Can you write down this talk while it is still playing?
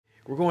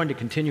We're going to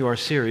continue our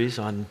series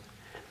on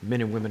men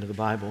and women of the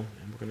Bible,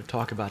 and we're going to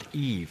talk about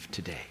Eve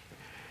today.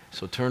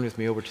 So turn with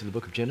me over to the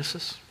book of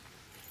Genesis.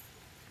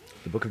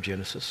 The book of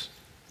Genesis.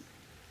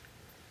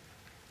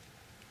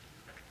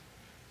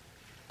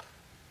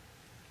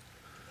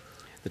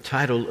 The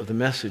title of the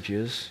message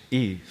is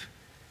Eve,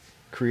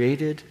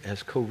 created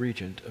as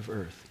co-regent of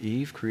earth.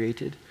 Eve,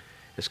 created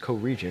as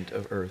co-regent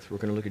of earth. We're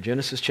going to look at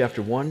Genesis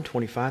chapter 1,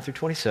 25 through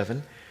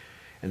 27,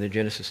 and then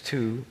Genesis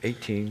 2,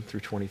 18 through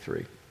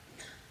 23.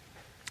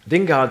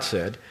 Then God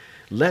said,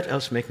 "Let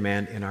us make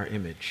man in our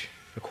image,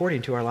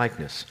 according to our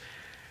likeness,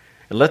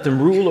 and let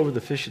them rule over the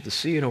fish of the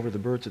sea, and over the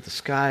birds of the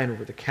sky, and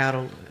over the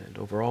cattle, and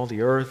over all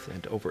the earth,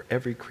 and over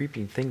every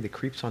creeping thing that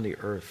creeps on the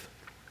earth."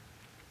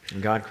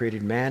 And God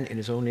created man in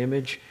his own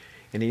image.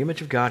 In the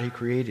image of God he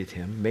created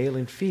him. Male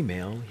and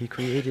female he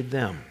created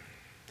them.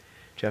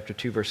 Chapter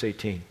 2, verse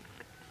 18.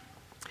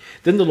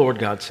 Then the Lord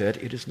God said,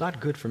 "It is not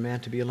good for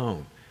man to be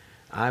alone.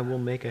 I will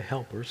make a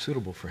helper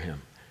suitable for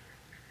him."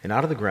 And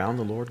out of the ground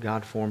the Lord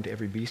God formed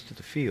every beast of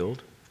the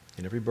field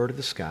and every bird of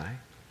the sky,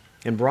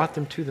 and brought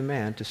them to the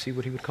man to see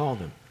what he would call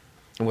them.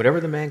 And whatever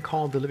the man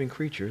called the living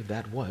creature,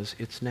 that was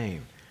its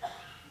name.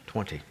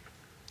 20.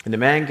 And the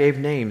man gave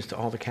names to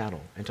all the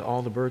cattle, and to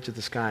all the birds of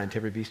the sky, and to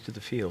every beast of the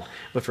field.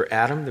 But for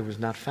Adam there was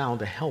not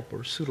found a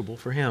helper suitable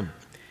for him.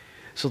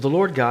 So the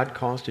Lord God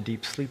caused a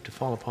deep sleep to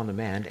fall upon the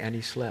man, and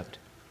he slept.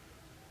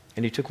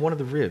 And he took one of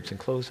the ribs and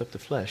closed up the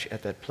flesh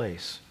at that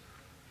place.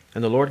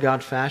 And the Lord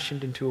God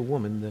fashioned into a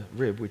woman the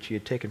rib which he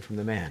had taken from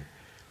the man,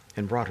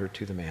 and brought her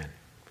to the man.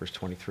 Verse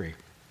 23.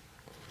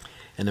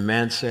 And the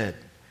man said,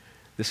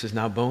 "This is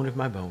now bone of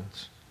my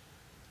bones,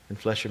 and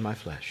flesh of my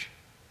flesh.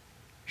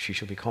 She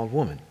shall be called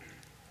woman,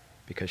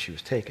 because she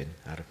was taken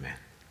out of man."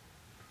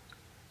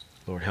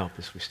 Lord, help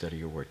us as we study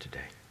your word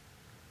today.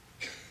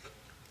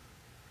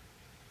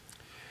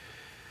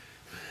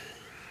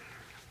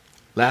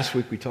 Last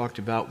week we talked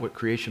about what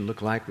creation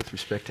looked like with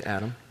respect to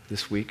Adam.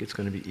 This week it's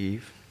going to be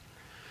Eve.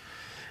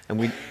 And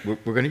we're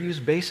going to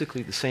use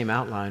basically the same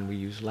outline we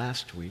used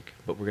last week,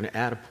 but we're going to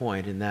add a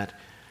point, and that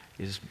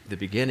is the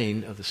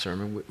beginning of the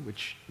sermon,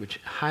 which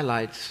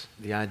highlights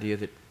the idea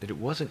that it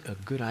wasn't a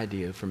good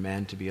idea for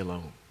man to be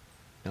alone.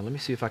 Now let me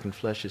see if I can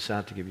flesh this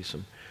out to give you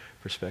some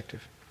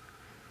perspective.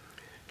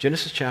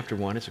 Genesis chapter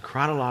 1 is a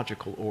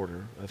chronological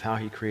order of how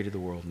he created the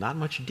world. Not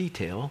much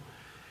detail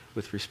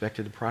with respect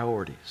to the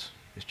priorities.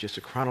 It's just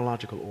a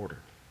chronological order.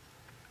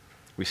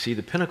 We see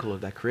the pinnacle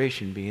of that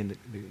creation being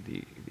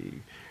the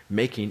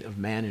making of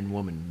man and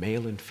woman,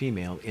 male and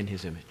female, in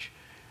his image.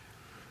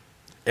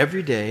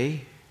 Every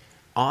day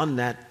on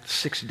that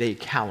 6-day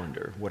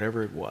calendar,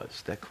 whatever it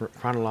was, that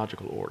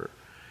chronological order,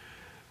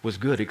 was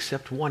good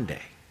except one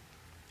day.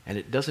 And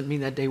it doesn't mean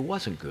that day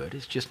wasn't good,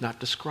 it's just not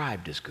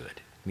described as good.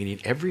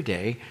 Meaning every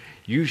day,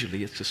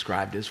 usually it's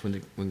described as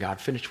when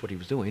God finished what he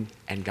was doing,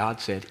 and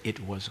God said it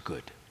was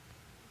good.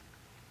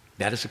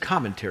 That is a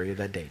commentary of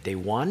that day. Day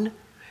 1,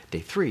 day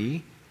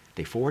 3,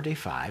 day 4, day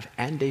 5,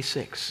 and day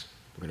 6.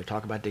 We're going to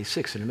talk about day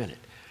 6 in a minute.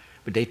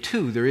 But day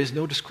 2, there is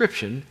no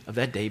description of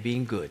that day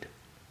being good.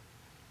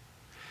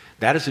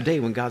 That is the day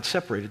when God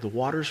separated the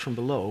waters from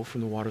below from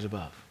the waters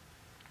above.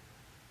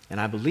 And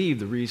I believe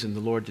the reason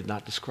the Lord did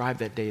not describe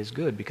that day as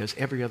good, because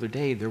every other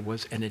day there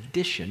was an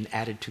addition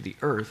added to the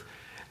earth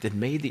that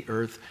made the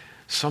earth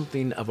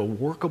something of a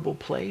workable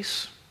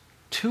place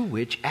to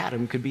which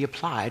Adam could be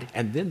applied,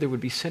 and then there would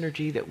be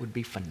synergy that would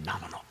be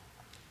phenomenal.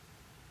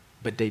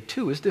 But day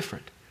 2 is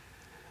different.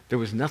 There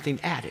was nothing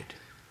added.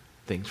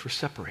 Things were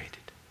separated.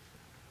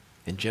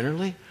 And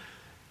generally,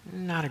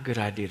 not a good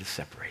idea to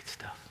separate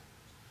stuff.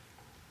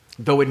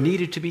 Though it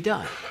needed to be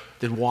done.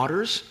 The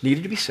waters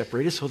needed to be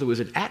separated so there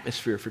was an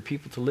atmosphere for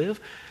people to live.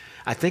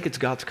 I think it's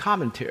God's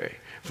commentary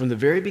from the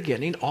very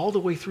beginning all the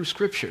way through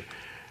Scripture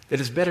that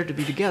it's better to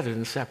be together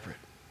than separate.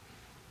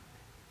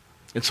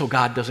 And so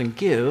God doesn't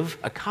give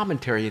a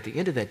commentary at the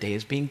end of that day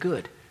as being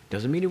good.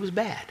 Doesn't mean it was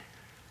bad.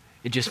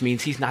 It just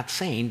means he's not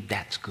saying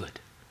that's good.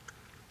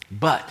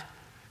 But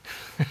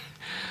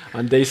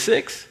on day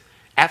 6,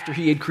 after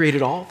he had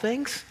created all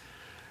things,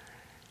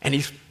 and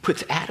he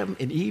puts Adam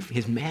and Eve,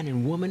 his man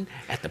and woman,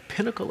 at the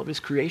pinnacle of his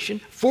creation,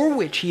 for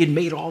which he had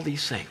made all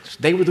these things.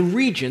 They were the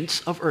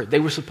regents of earth. They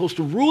were supposed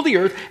to rule the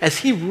earth as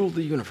he ruled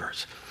the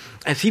universe.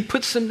 As he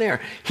puts them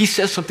there, he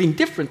says something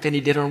different than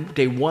he did on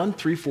day 1,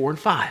 3, 4, and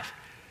 5.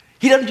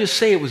 He doesn't just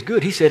say it was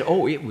good. He said,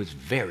 oh, it was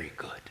very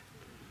good.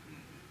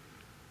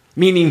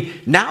 Meaning,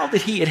 now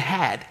that he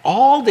had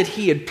all that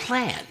he had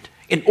planned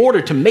in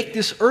order to make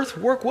this earth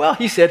work well,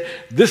 he said,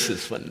 this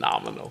is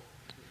phenomenal.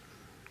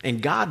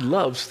 And God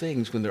loves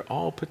things when they're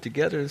all put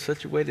together in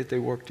such a way that they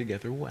work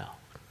together well.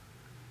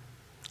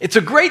 It's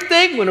a great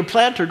thing when a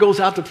planter goes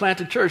out to plant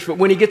a church, but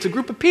when he gets a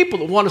group of people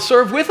that want to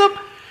serve with him,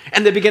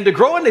 and they begin to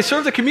grow and they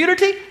serve the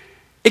community,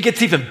 it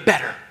gets even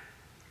better.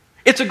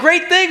 It's a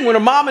great thing when a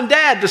mom and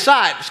dad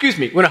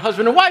when a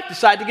husband and wife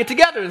decide to get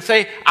together and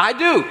say, I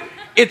do.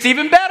 It's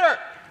even better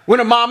when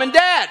a mom and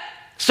dad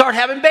start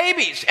having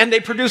babies, and they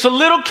produce a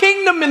little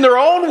kingdom in their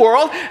own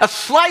world, a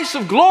slice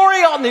of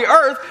glory on the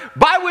earth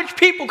by which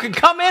people can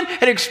come in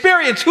and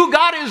experience who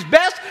God is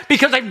best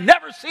because they've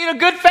never seen a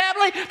good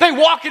family. They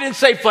walk in and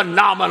say,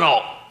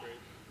 phenomenal.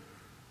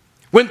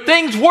 When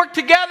things work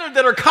together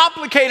that are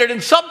complicated,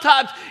 and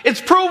sometimes it's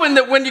proven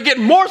that when you get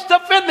more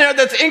stuff in there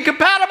that's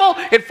incompatible,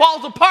 it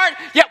falls apart.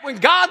 Yet when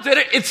God's in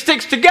it, it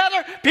sticks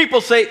together.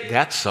 People say,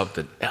 that's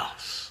something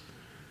else.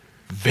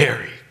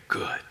 Very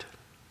good.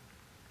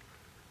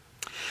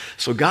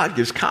 So God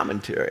gives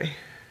commentary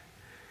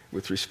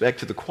with respect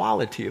to the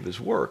quality of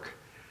his work.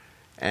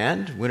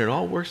 And when it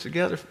all works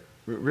together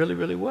really,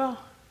 really well,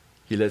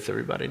 he lets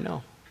everybody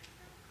know.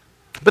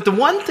 But the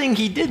one thing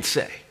he did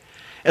say,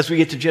 as we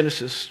get to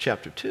Genesis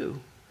chapter 2,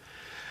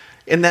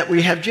 in that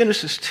we have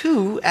Genesis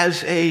 2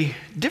 as a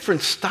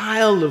different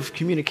style of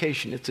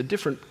communication. It's a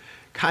different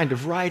kind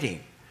of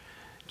writing.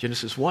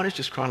 Genesis 1 is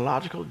just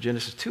chronological.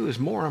 Genesis 2 is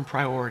more on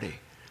priority.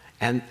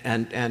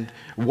 And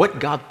what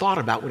God thought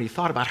about when he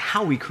thought about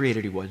how he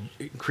created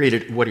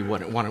what he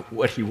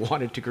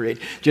wanted to create.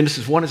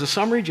 Genesis 1 is a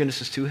summary.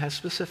 Genesis 2 has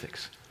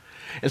specifics.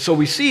 And so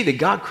we see that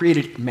God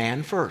created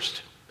man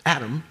first,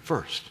 Adam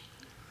first.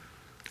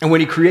 And when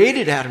he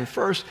created Adam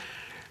first,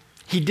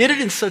 he did it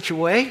in such a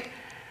way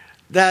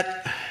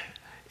that,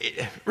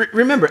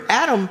 remember,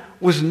 Adam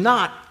was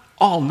not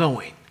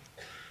all-knowing.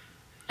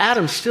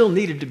 Adam still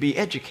needed to be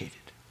educated.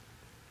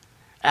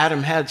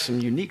 Adam had some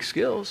unique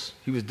skills.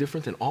 He was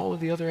different than all of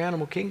the other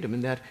animal kingdom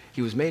in that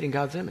he was made in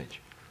God's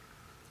image.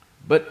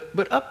 But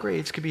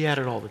upgrades could be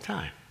added all the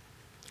time.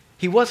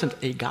 He wasn't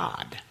a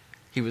god.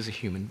 He was a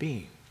human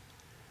being.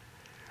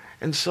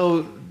 And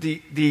so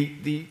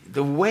the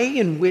way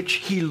in which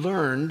he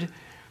learned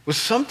was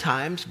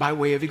sometimes by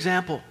way of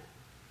example,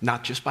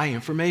 not just by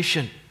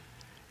information.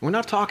 We're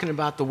not talking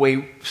about the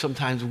way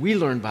sometimes we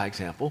learn by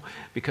example,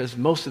 because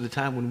most of the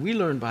time when we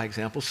learn by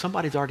example,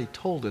 somebody's already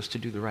told us to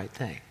do the right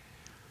thing.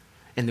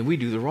 And then we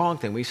do the wrong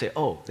thing. We say,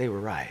 oh, they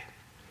were right.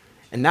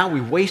 And now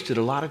we've wasted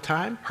a lot of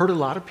time, hurt a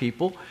lot of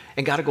people,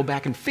 and got to go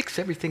back and fix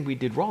everything we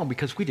did wrong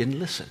because we didn't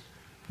listen.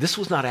 This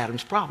was not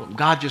Adam's problem.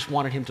 God just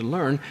wanted him to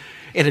learn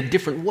in a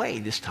different way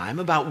this time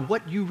about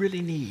what you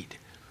really need.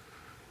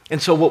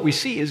 And so what we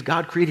see is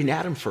God creating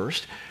Adam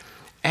first,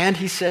 and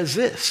he says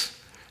this.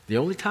 The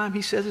only time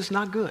he says it's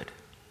not good,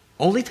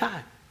 only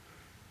time,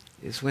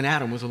 is when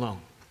Adam was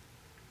alone.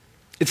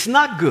 It's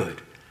not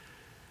good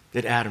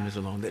that Adam is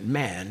alone, that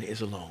man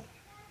is alone.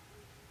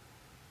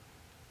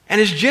 And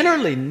it's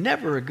generally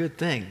never a good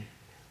thing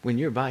when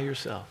you're by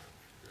yourself.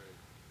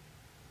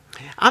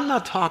 I'm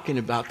not talking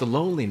about the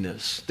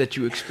loneliness that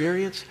you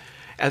experience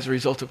as a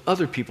result of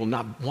other people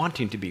not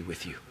wanting to be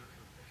with you.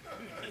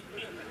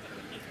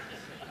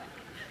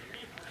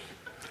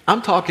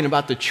 I'm talking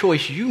about the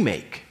choice you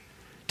make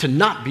to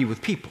not be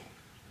with people.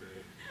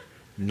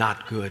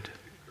 Not good.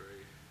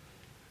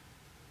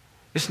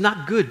 It's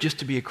not good just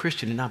to be a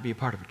Christian and not be a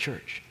part of a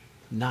church.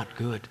 Not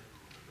good.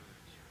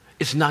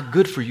 It's not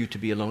good for you to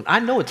be alone. I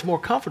know it's more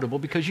comfortable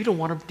because you don't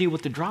want to deal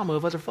with the drama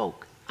of other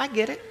folk. I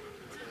get it.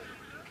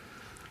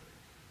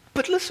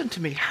 But listen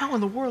to me. How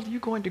in the world are you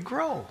going to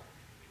grow?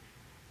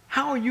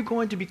 How are you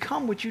going to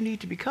become what you need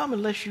to become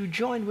unless you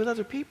join with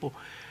other people?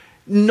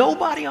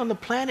 Nobody on the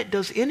planet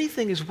does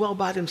anything as well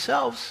by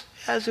themselves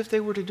as if they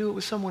were to do it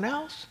with someone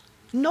else.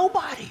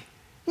 Nobody.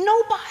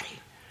 Nobody.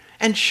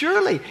 And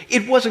surely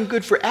it wasn't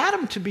good for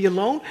Adam to be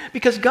alone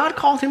because God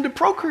called him to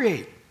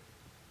procreate.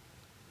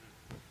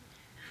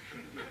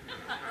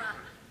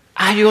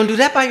 How are you going to do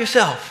that by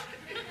yourself?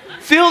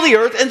 Fill the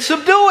earth and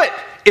subdue it.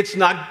 It's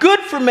not good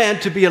for man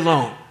to be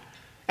alone.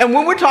 And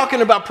when we're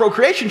talking about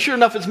procreation, sure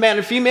enough, it's man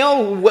and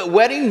female,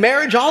 wedding,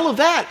 marriage, all of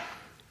that.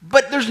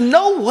 But there's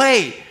no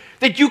way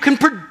that you can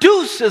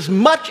produce as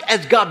much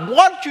as God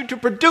wants you to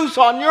produce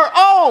on your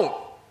own.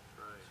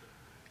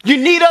 You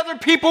need other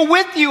people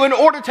with you in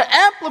order to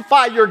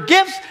amplify your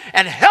gifts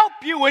and help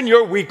you in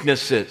your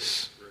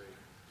weaknesses.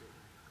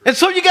 And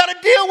so you got to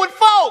deal with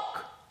folk.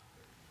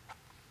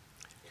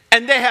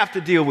 And they have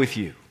to deal with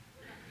you.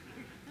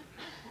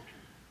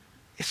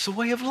 It's the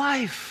way of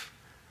life.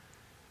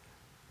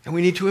 And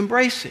we need to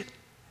embrace it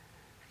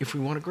if we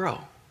want to grow.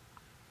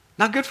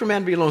 Not good for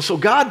man to be alone. So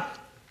God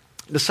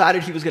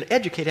decided he was going to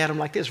educate Adam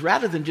like this.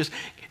 Rather than just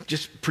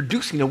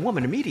producing a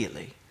woman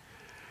immediately,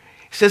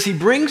 he says he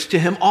brings to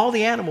him all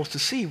the animals to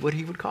see what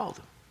he would call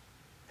them.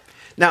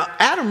 Now,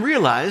 Adam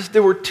realized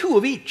there were two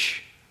of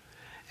each.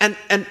 And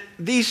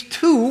these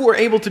two were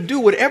able to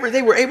do whatever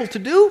they were able to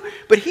do,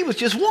 but he was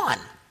just one.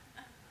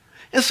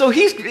 And so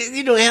he's,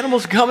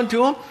 animals coming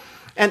to him.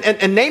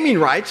 And naming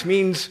rights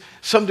means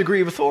some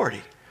degree of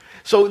authority.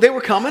 So they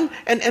were coming,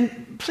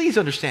 and please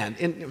understand,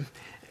 in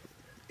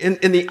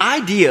the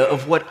idea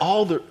of what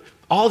all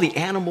the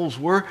animals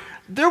were,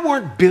 there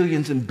weren't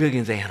billions and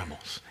billions of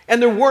animals.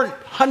 And there weren't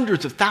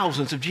hundreds of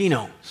thousands of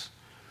genomes.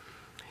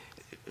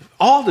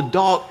 All the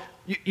dog,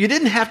 you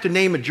didn't have to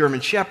name a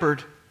German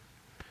Shepherd,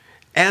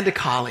 and a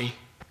Collie,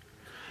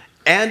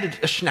 and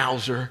a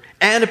Schnauzer,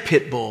 and a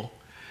Pit Bull.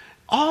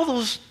 All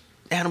those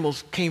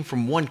animals came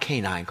from one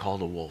canine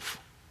called a wolf.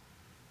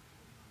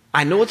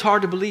 I know it's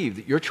hard to believe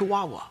that your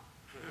Chihuahua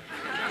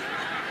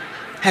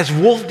has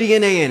wolf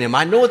DNA in him.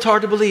 I know it's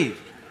hard to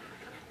believe.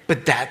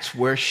 But that's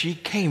where she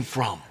came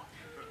from.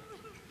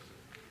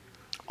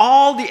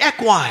 All the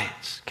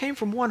equines came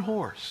from one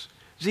horse.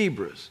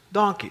 Zebras,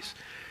 donkeys,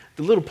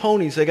 the little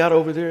ponies they got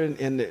over there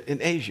in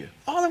Asia.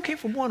 All of them came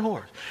from one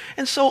horse.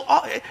 And so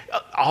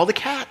all the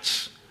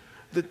cats,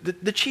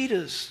 the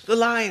cheetahs, the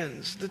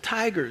lions, the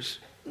tigers,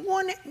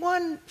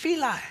 one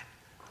feline.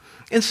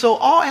 And so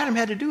all Adam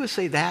had to do is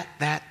say that.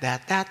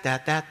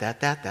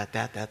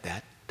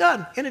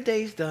 Done. In a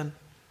day, he's done.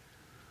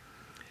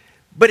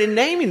 But in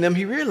naming them,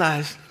 he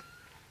realized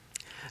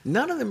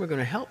none of them are going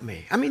to help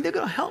me. I mean, they're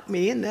going to help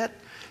me in that,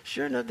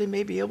 sure enough, they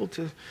may be able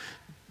to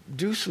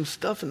do some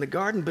stuff in the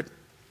garden, but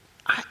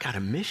I got a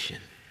mission.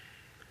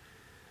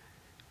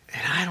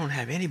 And I don't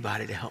have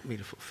anybody to help me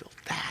to fulfill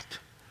that.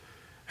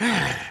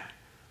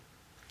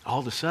 All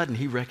of a sudden,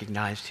 he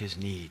recognized his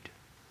need.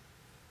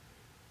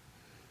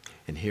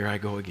 And here I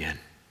go again.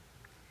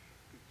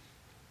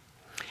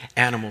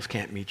 Animals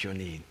can't meet your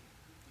need.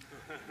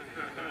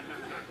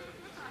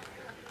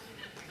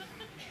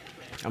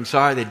 I'm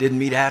sorry they didn't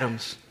meet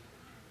Adam's.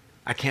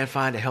 I can't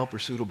find a helper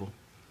suitable.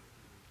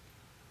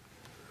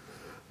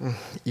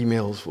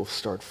 Emails will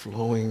start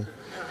flowing.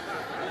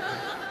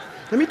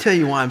 Let me tell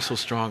you why I'm so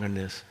strong on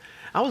this.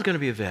 I was going to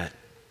be a vet.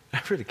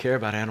 I really care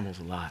about animals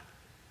a lot.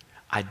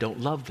 I don't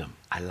love them.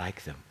 I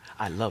like them.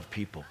 I love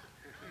people.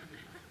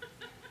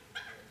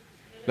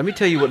 Let me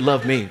tell you what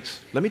love means.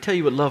 Let me tell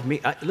you what love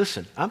means.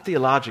 Listen, I'm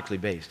theologically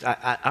based.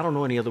 I don't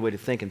know any other way to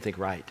think and think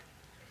right.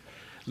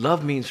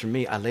 Love means for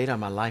me, I lay down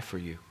my life for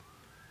you.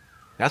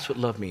 That's what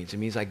love means. It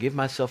means I give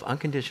myself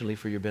unconditionally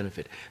for your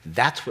benefit.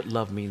 That's what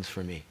love means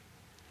for me.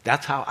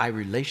 That's how I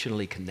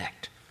relationally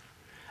connect.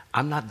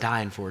 I'm not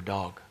dying for a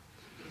dog.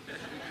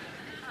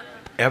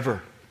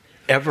 Ever.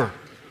 Ever.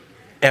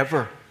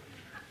 Ever.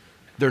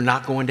 They're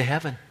not going to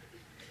heaven.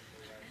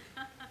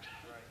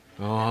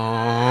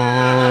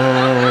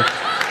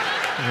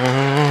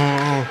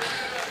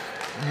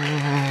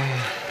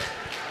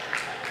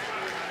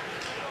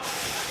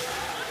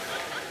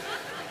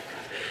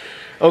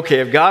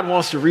 Okay, if God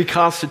wants to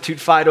reconstitute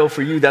Fido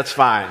for you, that's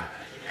fine.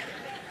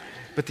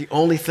 But the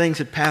only things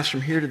that pass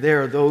from here to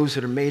there are those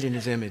that are made in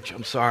his image.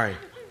 I'm sorry.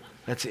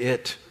 That's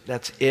it.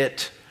 That's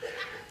it.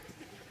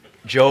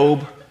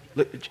 Job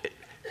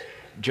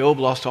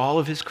lost all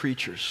of his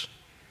creatures,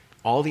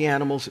 all the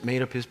animals that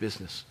made up his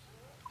business,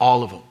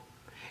 all of them.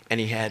 And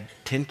he had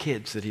 10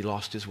 kids that he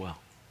lost as well.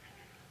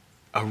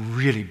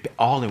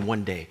 All in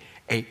one day.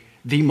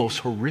 The most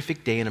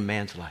horrific day in a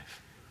man's life.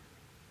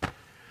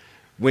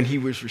 When he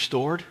was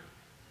restored,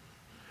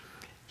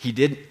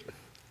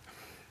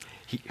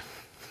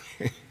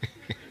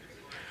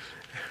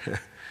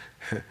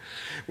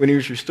 when he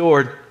was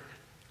restored,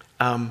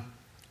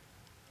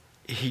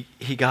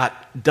 he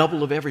got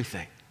double of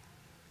everything.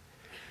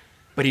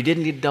 But he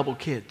didn't need double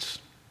kids.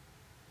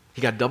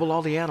 He got double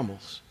all the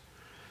animals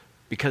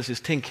because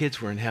his 10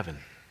 kids were in heaven.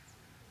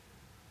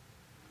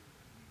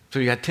 So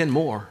he got 10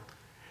 more,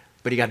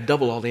 but he got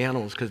double all the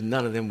animals because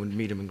none of them would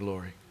meet him in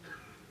glory.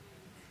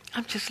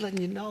 I'm just letting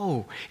you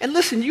know. And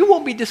listen, you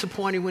won't be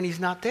disappointed when he's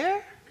not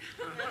there.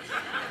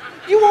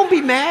 You won't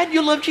be mad.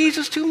 You love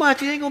Jesus too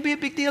much. It ain't going to be a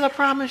big deal, I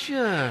promise you.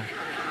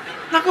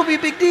 Not going to be a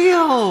big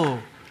deal.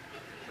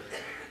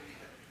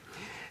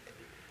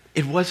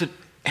 It wasn't,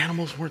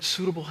 animals weren't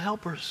suitable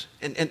helpers.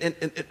 And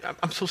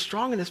I'm so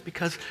strong in this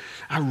because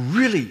I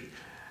really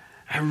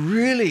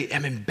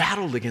am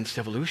embattled against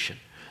evolution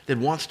that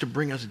wants to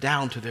bring us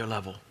down to their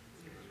level.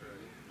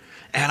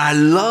 And I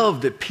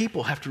love that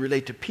people have to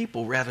relate to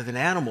people rather than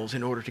animals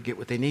in order to get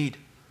what they need.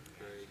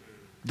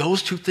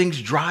 Those two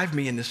things drive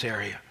me in this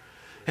area.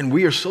 And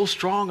we are so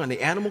strong on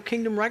the animal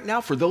kingdom right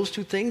now for those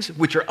two things,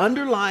 which are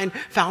underlying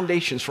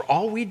foundations for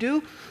all we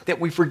do, that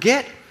we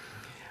forget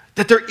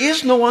that there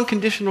is no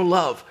unconditional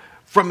love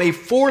from a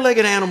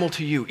four-legged animal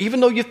to you,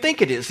 even though you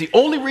think it is. The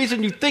only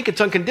reason you think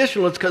it's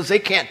unconditional is because they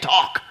can't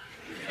talk.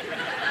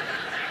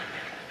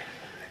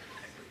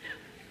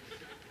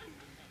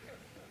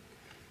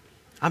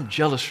 I'm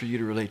jealous for you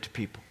to relate to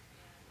people.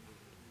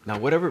 Now,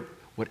 whatever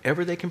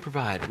they can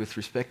provide with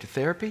respect to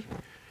therapy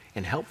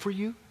and help for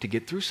you to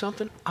get through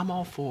something, I'm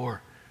all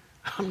for.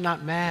 I'm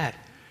not mad.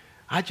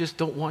 I just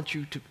don't want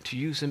you to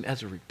use them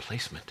as a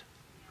replacement.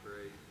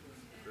 Great.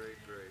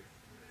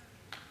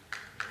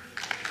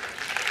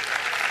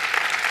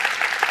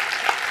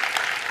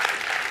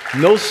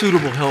 No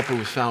suitable helper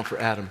was found for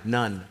Adam.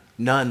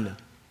 None.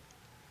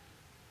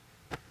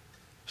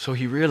 So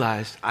he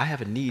realized, I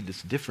have a need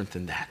that's different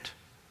than that.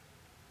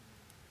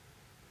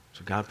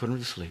 So God put him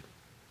to sleep.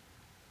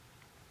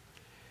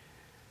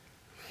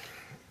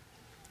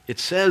 It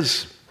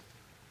says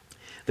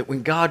that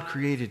when God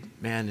created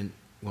man and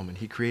woman,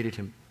 he created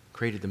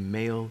them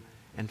male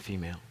and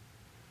female.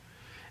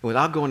 And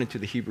without going into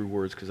the Hebrew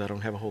words, because I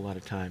don't have a whole lot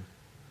of time,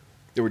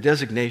 there were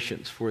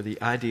designations for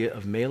the idea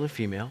of male and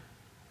female,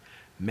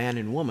 man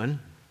and woman,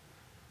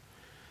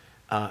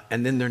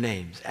 and then their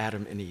names,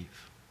 Adam and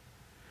Eve.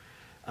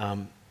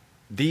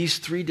 These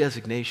three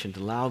designations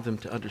allow them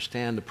to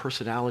understand the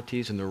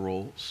personalities and their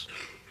roles,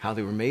 how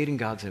they were made in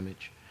God's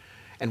image,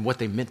 and what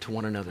they meant to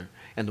one another.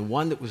 And the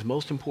one that was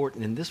most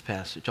important in this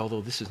passage,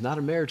 although this is not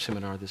a marriage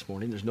seminar this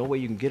morning, there's no way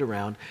you can get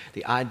around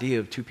the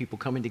idea of two people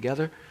coming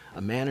together,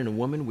 a man and a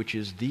woman, which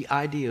is the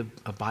idea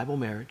of Bible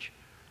marriage.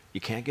 You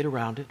can't get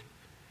around it.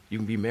 You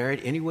can be married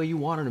any way you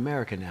want in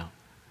America now.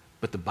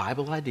 But the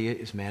Bible idea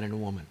is man and a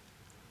woman.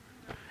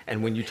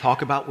 And when you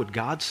talk about what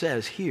God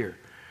says here,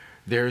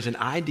 there's an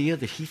idea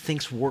that he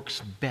thinks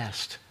works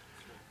best.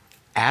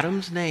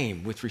 Adam's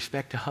name with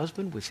respect to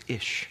husband was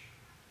Ish.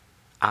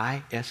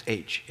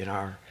 I-S-H in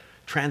our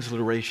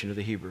transliteration of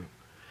the Hebrew.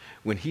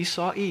 When he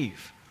saw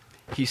Eve,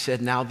 he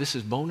said, now this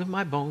is bone of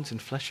my bones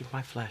and flesh of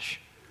my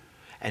flesh.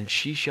 And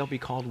she shall be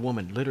called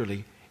woman,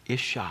 literally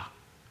Isha.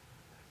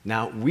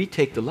 Now we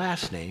take the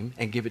last name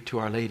and give it to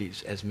our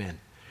ladies as men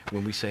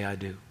when we say I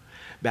do.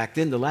 Back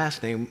then the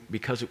last name,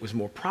 because it was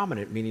more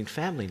prominent, meaning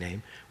family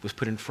name, was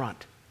put in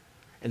front.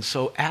 And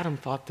so Adam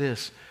thought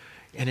this,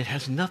 and it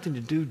has nothing to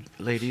do,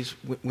 ladies,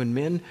 when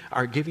men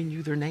are giving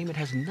you their name, it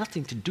has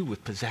nothing to do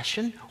with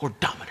possession or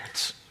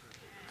dominance.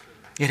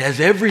 It has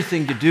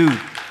everything to do.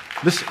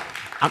 Listen,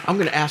 I'm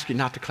going to ask you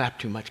not to clap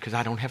too much because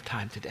I don't have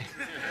time today.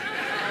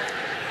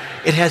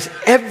 It has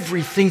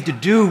everything to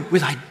do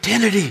with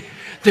identity.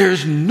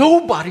 There's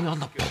nobody on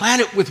the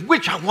planet with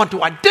which I want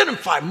to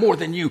identify more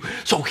than you.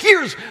 So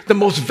here's the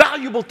most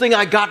valuable thing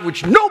I got,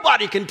 which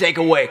nobody can take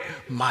away: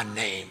 my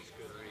name.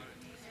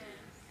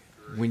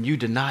 When you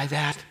deny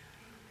that,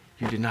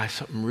 you deny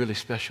something really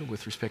special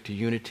with respect to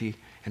unity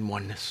and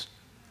oneness.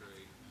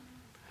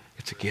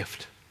 It's a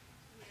gift.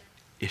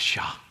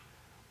 Isha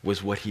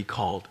was what he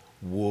called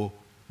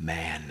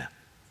woman.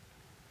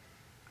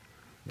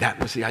 That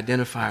was the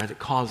identifier that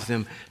caused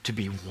them to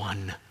be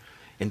one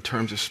in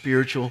terms of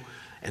spiritual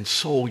and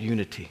soul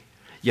unity.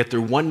 Yet their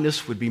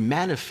oneness would be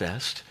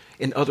manifest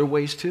in other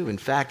ways too. In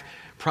fact,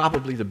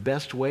 probably the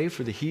best way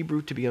for the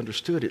Hebrew to be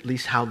understood, at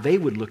least how they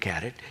would look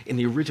at it in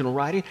the original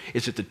writing,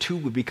 is that the two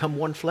would become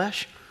one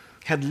flesh.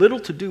 Had little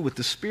to do with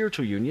the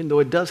spiritual union, though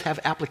it does have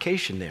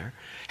application there.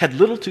 Had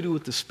little to do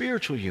with the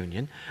spiritual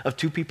union of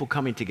two people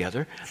coming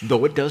together,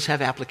 though it does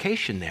have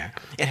application there.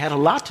 It had a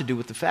lot to do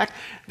with the fact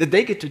that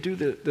they get to do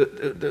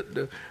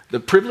the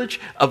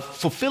privilege of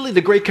fulfilling the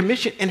Great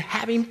Commission and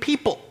having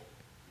people.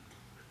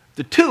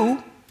 The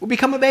two will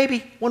become a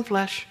baby, one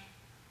flesh.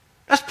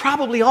 That's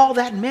probably all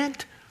that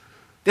meant.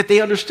 That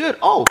they understood,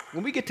 oh,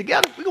 when we get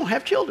together, we're going to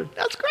have children.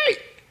 That's great.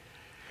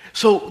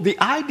 So the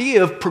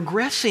idea of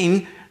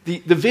progressing the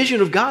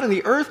vision of God in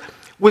the earth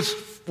was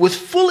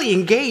fully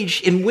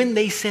engaged in when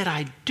they said,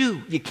 I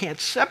do. You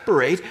can't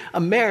separate a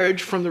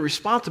marriage from the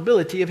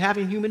responsibility of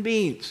having human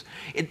beings.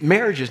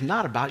 Marriage is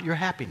not about your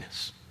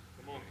happiness.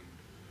 Come on.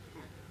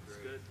 That's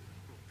good.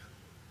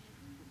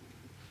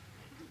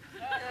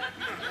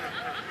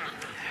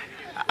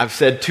 I've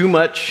said too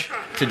much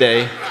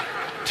today.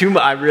 Too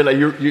much. I realize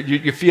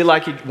you feel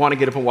like you want to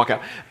get up and walk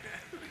out.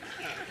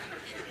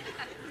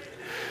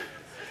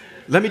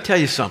 Let me tell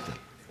you something.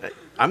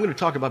 I'm going to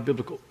talk about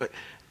biblical.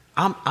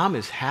 I'm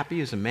as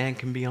happy as a man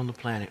can be on the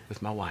planet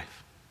with my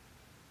wife.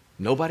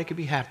 Nobody could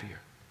be happier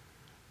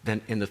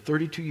than in the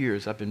 32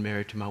 years I've been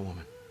married to my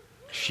woman.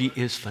 She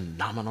is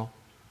phenomenal,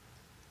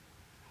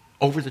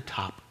 over the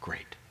top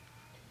great.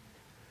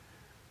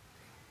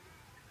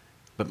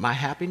 But my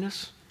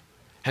happiness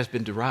has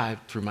been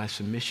derived through my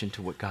submission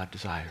to what God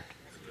desired.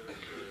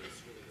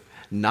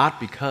 Not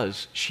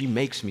because she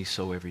makes me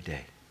so every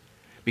day.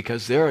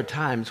 Because there are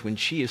times when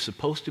she is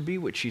supposed to be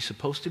what she's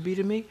supposed to be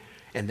to me,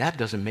 and that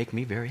doesn't make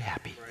me very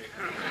happy.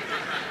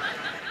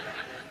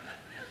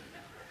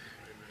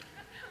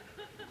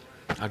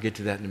 I'll get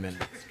to that in a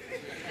minute.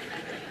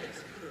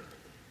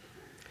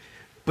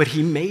 But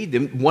he made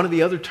them, one of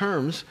the other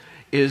terms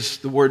is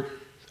the word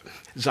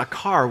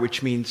zakar,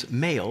 which means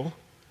male,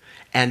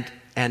 and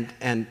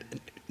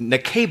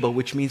nakeba,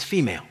 which means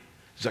female.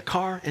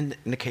 Zakar and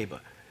nakeba,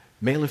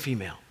 male and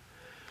female.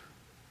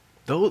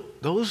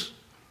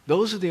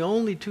 Those are the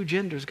only two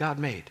genders God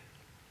made.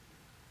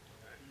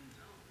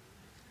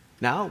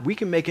 Now, we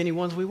can make any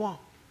ones we want.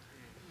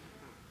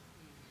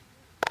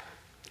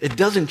 It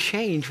doesn't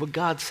change what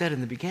God said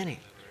in the beginning.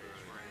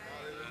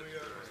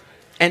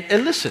 And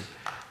listen,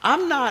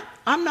 I'm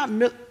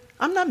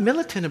not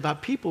militant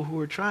about people who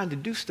are trying to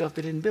do stuff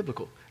that isn't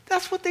biblical.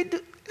 That's what they do.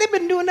 They've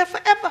been doing that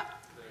forever.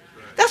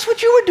 That's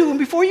what you were doing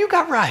before you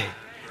got right.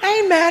 I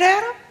ain't mad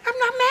at them.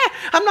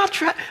 I'm not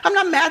mad. I'm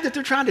not mad that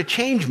they're trying to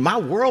change my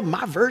world,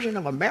 my version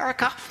of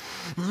America.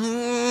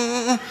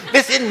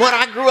 This isn't what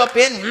I grew up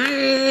in.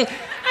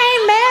 I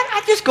ain't mad.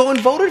 I just go and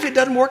vote. If it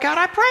doesn't work out,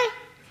 I pray.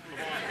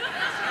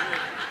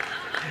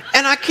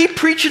 And I keep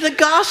preaching the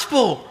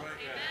gospel.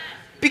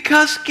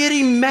 Because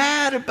getting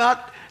mad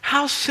about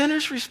how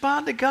sinners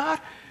respond to God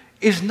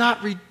is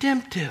not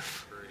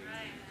redemptive.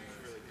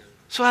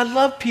 So I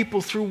love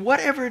people through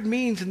whatever it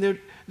means and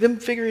them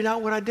figuring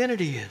out what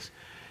identity is.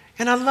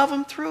 And I love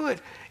them through it.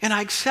 And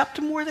I accept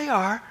them where they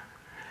are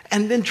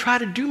and then try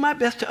to do my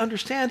best to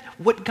understand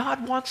what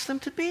God wants them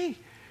to be.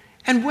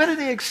 And whether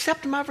they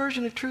accept my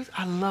version of truth,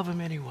 I love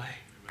them anyway.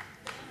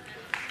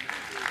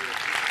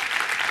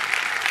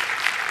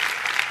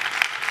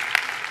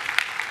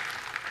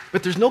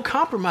 But there's no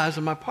compromise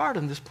on my part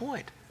on this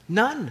point.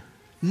 None.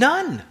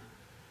 None.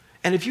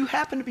 And if you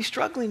happen to be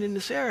struggling in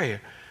this area,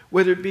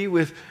 whether it be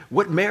with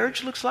what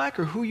marriage looks like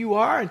or who you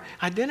are and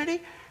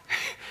identity,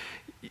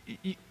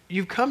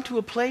 you've come to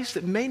a place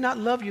that may not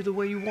love you the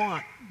way you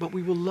want, but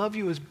we will love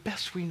you as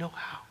best we know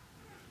how.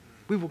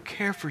 We will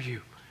care for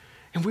you,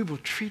 and we will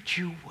treat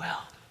you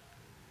well.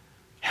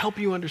 Help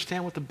you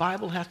understand what the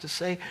Bible has to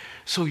say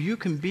so you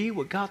can be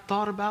what God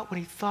thought about when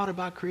he thought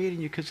about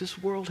creating you, because this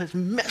world has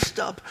messed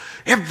up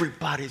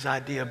everybody's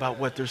idea about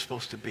what they're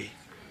supposed to be.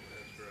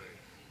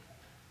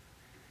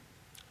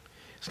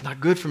 It's not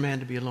good for man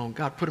to be alone.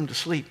 God put him to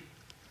sleep.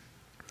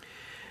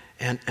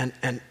 And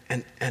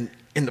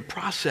in the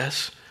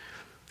process,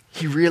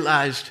 he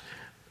realized,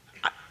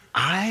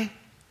 I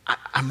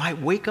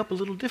might wake up a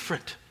little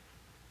different.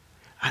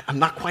 I'm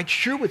not quite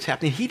sure what's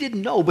happening. He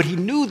didn't know, but he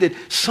knew that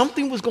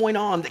something was going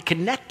on that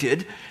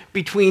connected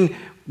between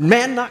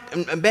man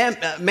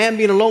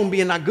being alone,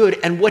 being not good,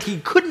 and what he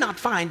could not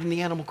find in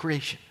the animal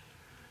creation.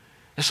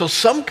 And so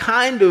some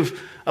kind of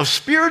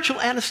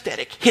spiritual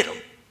anesthetic hit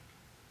him,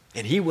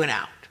 and he went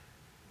out.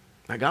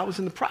 Now, God was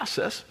in the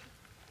process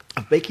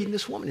of making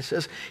this woman. It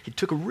says he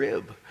took a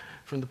rib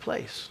from the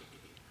place,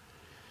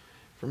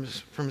 from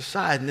his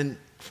side, and then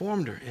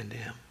formed her into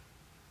him.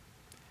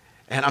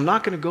 And I'm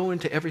not going to go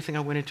into everything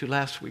I went into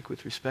last week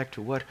with respect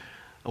to what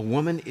a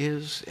woman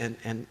is and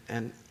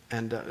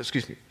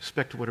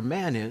respect to what a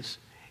man is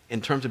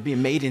in terms of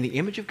being made in the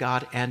image of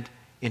God and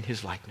in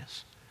his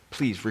likeness.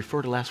 Please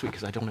refer to last week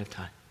because I don't have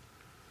time.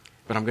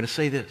 But I'm going to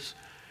say this,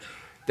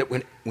 that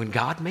when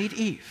God made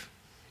Eve,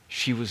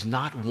 she was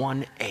not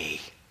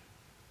 1A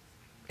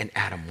and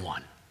Adam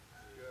 1.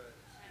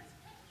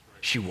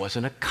 She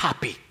wasn't a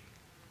copy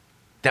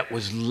that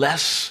was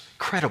less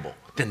credible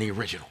than the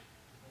original.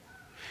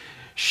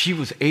 She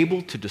was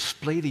able to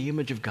display the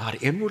image of God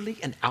inwardly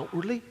and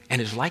outwardly and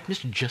his likeness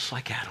just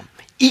like Adam.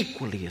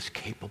 Equally as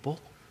capable,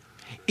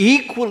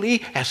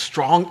 equally as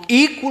strong,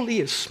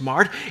 equally as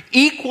smart,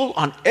 equal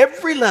on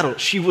every level.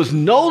 She was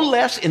no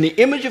less in the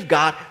image of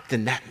God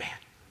than that man.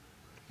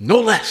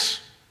 No less.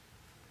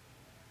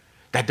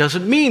 That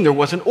doesn't mean there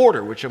wasn't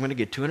order, which I'm going to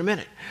get to in a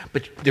minute.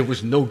 But there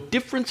was no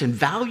difference in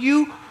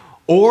value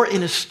or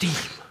in esteem.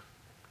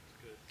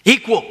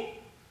 Equal.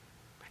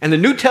 And the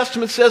New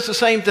Testament says the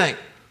same thing.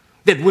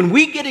 That when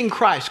we get in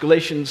Christ,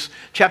 Galatians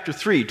chapter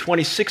 3,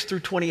 26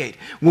 through 28,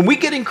 when we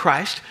get in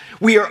Christ,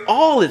 we are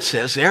all, it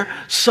says there,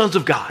 sons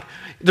of God.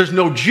 There's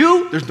no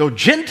Jew, there's no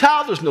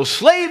Gentile, there's no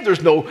slave,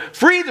 there's no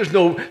free, there's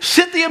no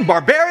Scythian,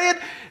 barbarian,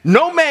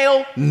 no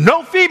male,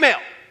 no female.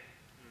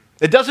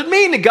 It doesn't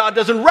mean that God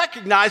doesn't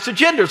recognize the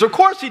genders. Of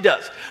course he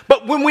does.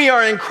 But when we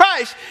are in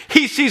Christ,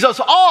 he sees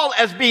us all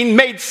as being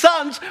made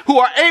sons who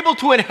are able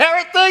to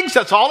inherit things.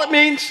 That's all it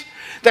means.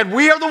 That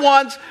we are the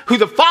ones who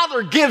the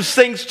Father gives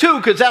things to,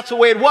 because that's the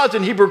way it was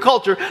in Hebrew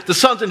culture. The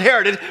sons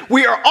inherited.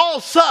 We are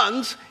all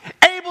sons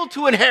able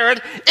to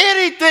inherit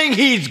anything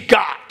he's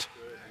got.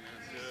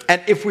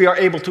 And if we are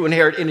able to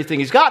inherit anything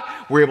he's got,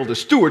 we're able to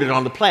steward it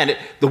on the planet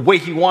the way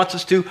he wants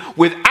us to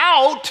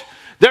without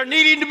there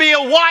needing to be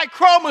a Y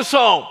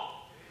chromosome.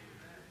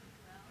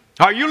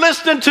 Are you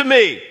listening to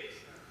me?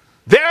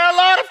 There are a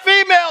lot of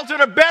females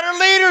that are better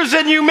leaders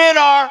than you men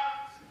are.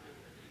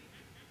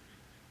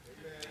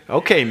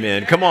 Okay,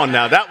 men, come on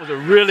now. That was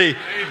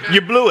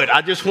you blew it.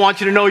 I just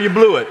want you to know you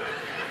blew it.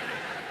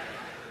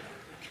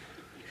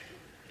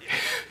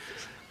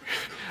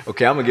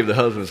 Okay, I'm going to give the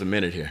husbands a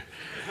minute here.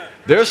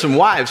 There are some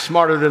wives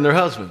smarter than their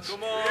husbands.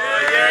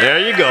 There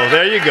you go,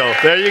 there you go,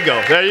 there you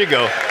go, there you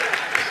go.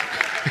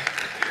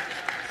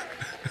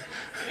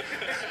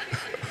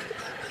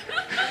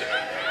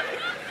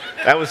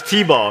 That was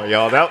T-ball,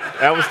 y'all.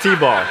 That was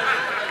T-ball.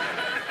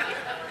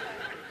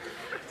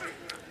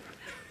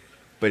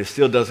 But it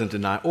still doesn't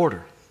deny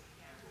order.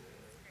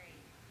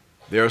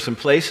 There are some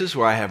places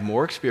where I have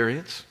more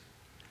experience.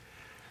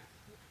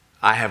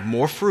 I have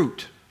more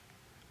fruit.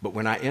 But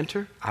when I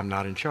enter, I'm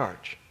not in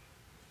charge.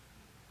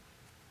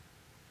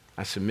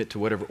 I submit to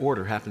whatever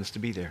order happens to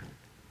be there.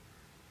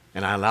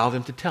 And I allow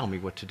them to tell me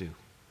what to do.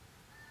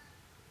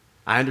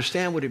 I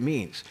understand what it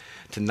means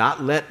to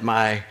not let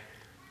my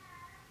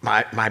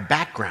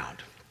background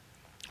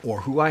or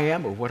who I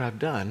am or what I've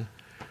done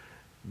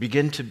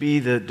begin to be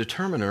the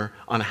determiner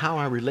on how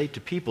I relate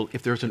to people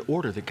if there's an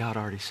order that God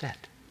already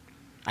set.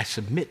 I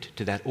submit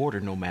to that order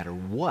no matter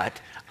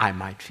what I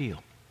might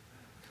feel.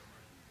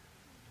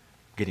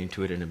 Getting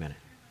to it in a minute.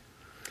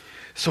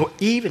 So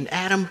Eve and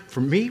Adam,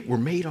 for me, were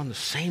made on the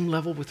same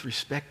level with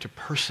respect to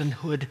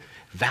personhood,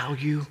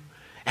 value,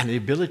 and the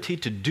ability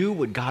to do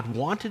what God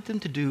wanted them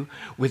to do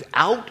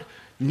without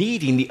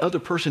needing the other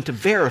person to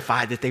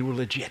verify that they were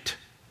legit.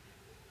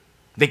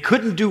 They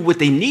couldn't do what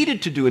they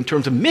needed to do in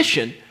terms of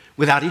mission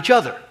without each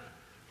other.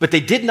 But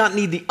they did not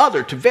need the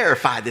other to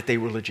verify that they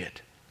were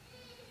legit.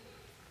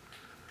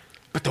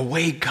 But the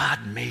way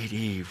God made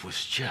Eve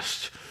was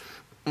just,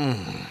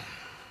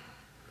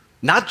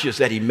 Not just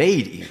that he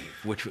made Eve,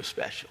 which was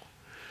special,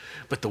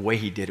 but the way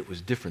he did it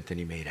was different than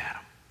he made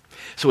Adam.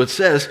 So it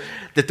says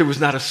that there was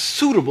not a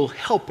suitable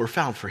helper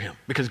found for him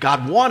because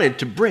God wanted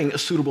to bring a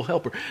suitable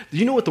helper. Do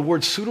you know what the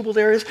word suitable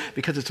there is?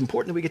 Because it's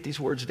important that we get these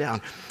words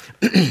down.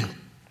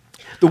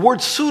 The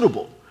word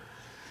suitable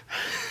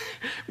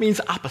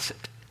means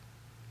opposite.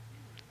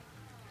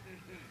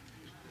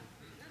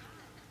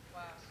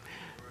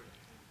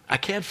 I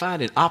can't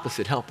find an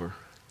opposite helper.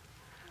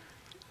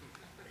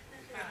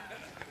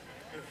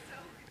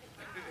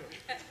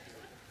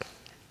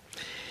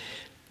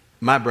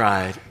 My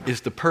bride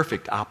is the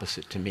perfect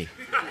opposite to me.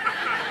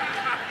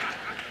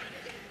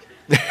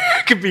 There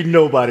could be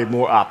nobody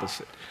more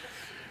opposite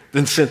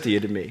than Cynthia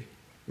to me.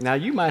 Now,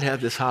 you might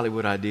have this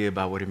Hollywood idea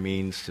about what it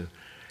means to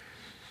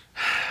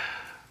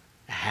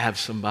have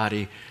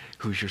somebody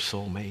who's your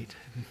soulmate.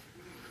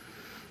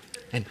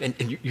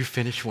 And you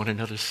finish one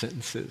another's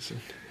sentences.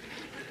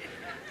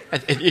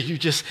 And you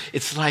just,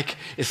 it's like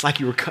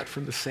you were cut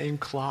from the same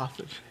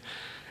cloth.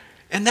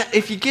 And that,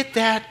 if you get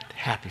that,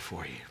 happy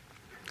for you.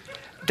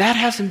 That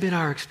hasn't been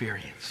our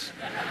experience.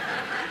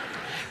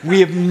 We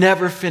have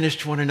never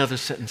finished one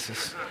another's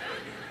sentences.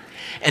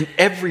 And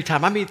every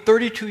time,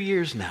 32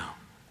 years now,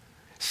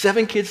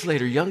 7 kids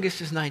later,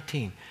 youngest is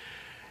 19.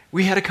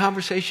 We had a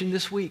conversation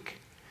this week.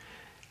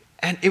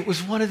 And it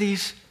was one of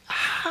these,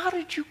 how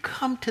did you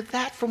come to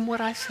that from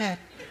what I said?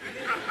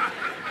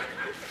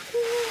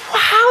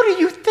 How do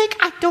you think?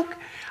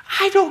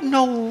 I don't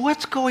know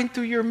what's going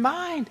through your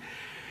mind.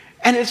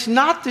 And it's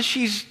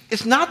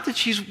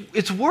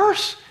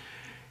worse.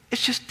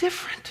 It's just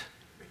different.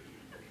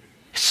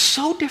 It's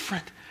so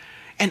different.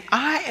 And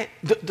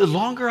the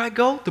longer I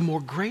go, the more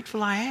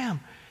grateful I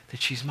am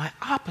that she's my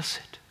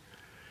opposite.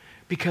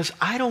 Because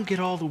I don't get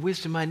all the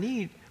wisdom I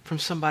need from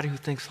somebody who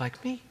thinks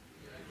like me.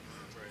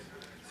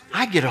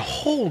 I get a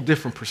whole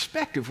different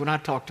perspective when I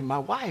talk to my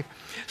wife.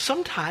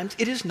 Sometimes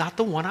it is not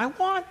the one I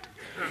want.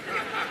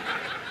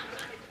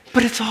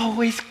 But it's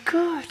always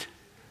good.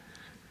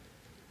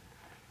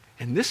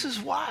 And this is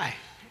why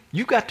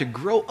you got to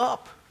grow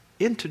up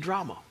into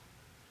drama.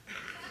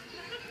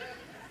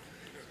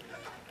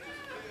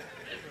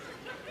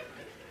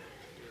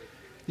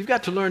 You've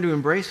got to learn to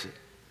embrace it.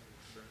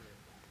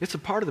 It's a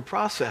part of the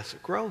process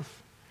of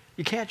growth.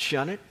 You can't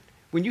shun it.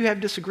 When you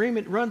have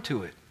disagreement, run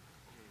to it.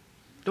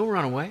 Don't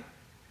run away.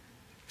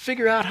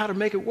 Figure out how to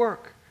make it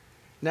work.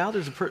 Now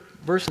there's a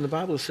verse in the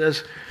Bible that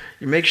says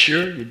you make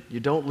sure you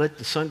don't let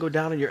the sun go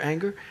down in your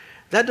anger.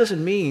 That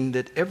doesn't mean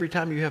that every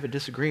time you have a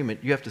disagreement,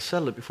 you have to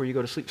settle it before you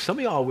go to sleep. Some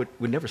of y'all would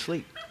never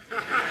sleep.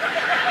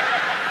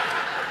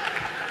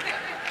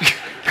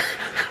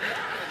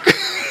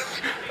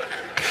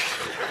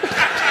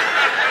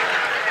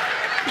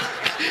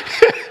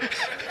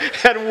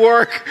 At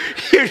work,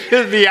 you'd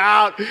just be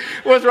out.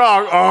 What's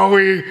wrong? Oh,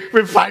 we've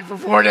been fighting for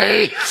 4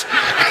 days.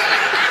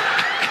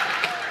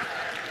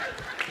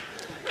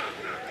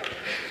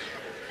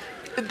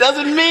 It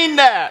doesn't mean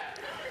that.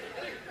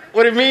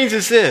 What it means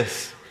is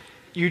this.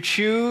 You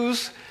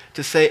choose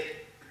to say,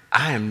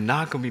 I am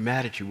not going to be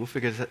mad at you. We'll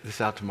figure this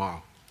out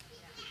tomorrow.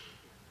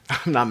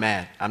 I'm not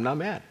mad. I'm not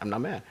mad. I'm not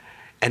mad.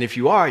 And if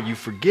you are, you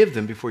forgive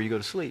them before you go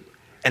to sleep.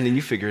 And then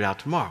you figure it out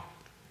tomorrow.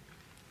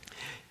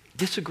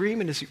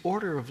 Disagreement is the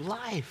order of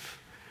life.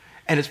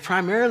 And it's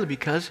primarily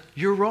because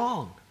you're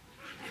wrong.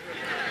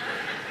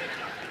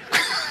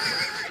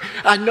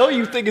 I know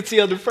you think it's the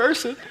other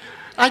person.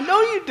 I know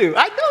you do.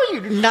 I know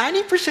you do.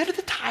 90% of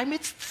the time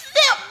it's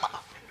them.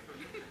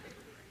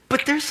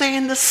 But they're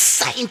saying the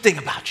same thing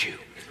about you.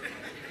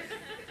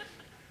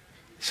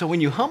 So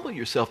when you humble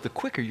yourself, the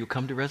quicker you'll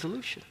come to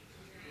resolution.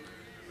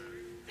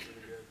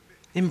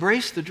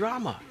 Embrace the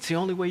drama. It's the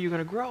only way you're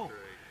going to grow.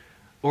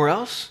 Or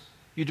else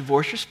you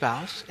divorce your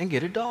spouse and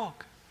get a dog.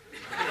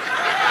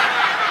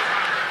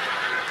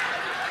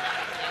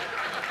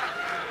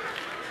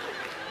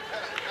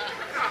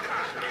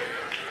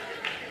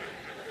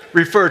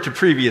 Refer to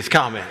previous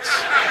comments.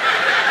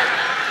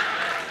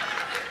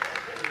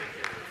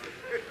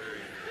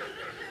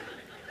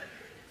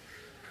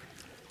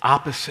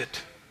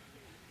 Opposite.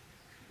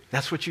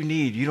 That's what you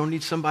need. You don't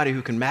need somebody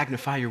who can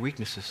magnify your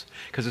weaknesses.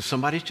 Because if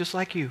somebody's just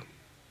like you,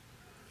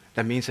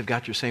 that means they've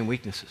got your same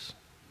weaknesses.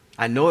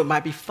 I know it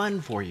might be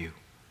fun for you.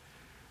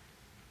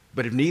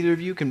 But if neither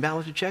of you can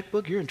balance a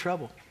checkbook, you're in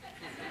trouble.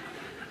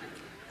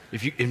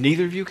 If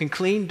neither of you can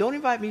clean, don't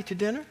invite me to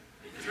dinner.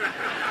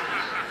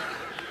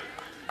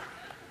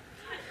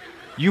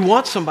 You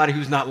want somebody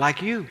who's not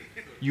like you.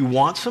 You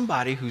want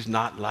somebody who's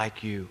not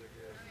like you.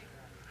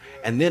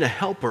 And then a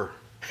helper.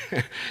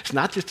 It's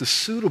not just a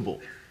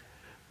suitable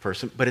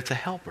person, but it's a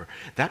helper.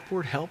 That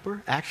word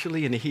helper,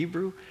 actually in the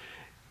Hebrew,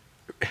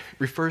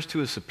 refers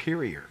to a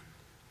superior,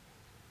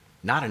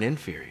 not an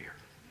inferior.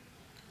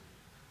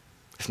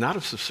 It's not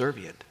a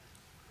subservient.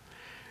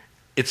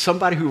 It's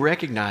somebody who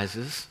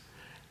recognizes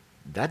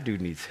that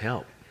dude needs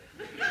help.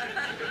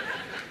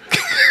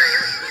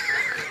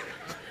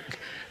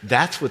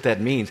 That's what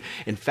that means.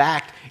 In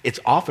fact, it's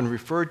often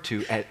referred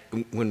to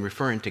when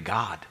referring to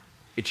God.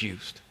 It's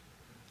used.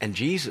 And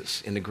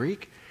Jesus, in the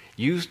Greek,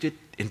 used it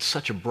in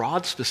such a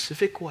broad,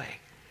 specific way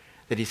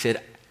that he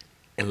said,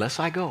 unless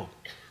I go,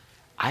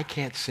 I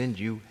can't send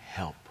you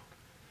help.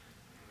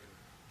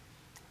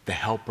 The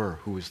helper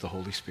who is the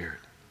Holy Spirit.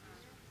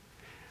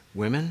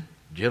 Women,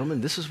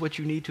 gentlemen, this is what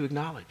you need to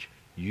acknowledge.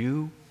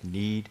 You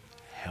need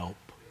help.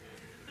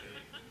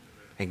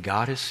 And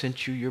God has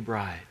sent you your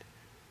bride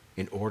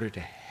in order to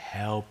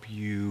help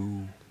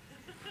you.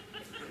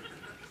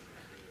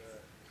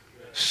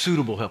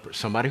 Suitable helper.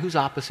 Somebody who's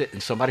opposite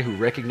and somebody who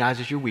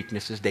recognizes your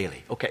weaknesses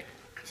daily. Okay.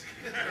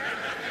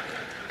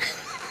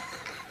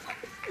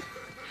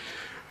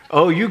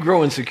 Oh, you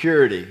grow in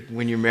security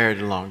when you're married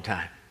a long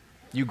time.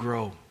 You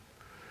grow.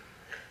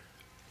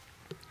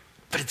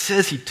 But it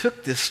says he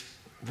took this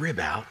rib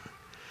out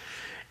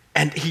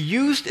and he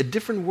used a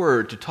different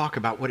word to talk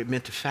about what it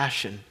meant to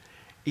fashion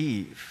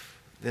Eve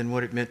than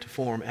what it meant to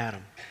form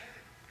Adam.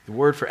 The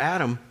word for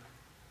Adam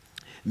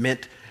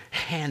meant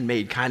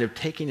handmade, kind of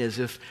taking as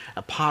if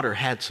a potter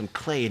had some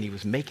clay and he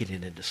was making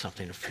it into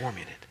something and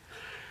forming it.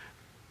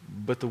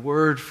 But the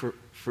word for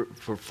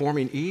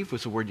forming Eve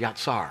was the word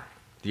yatsar.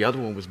 The other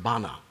one was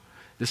bana.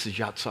 This is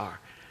yatsar.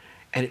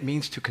 And it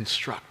means to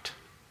construct.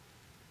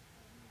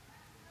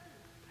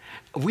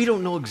 We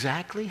don't know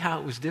exactly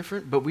how it was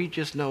different, but we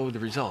just know the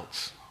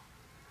results.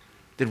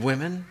 That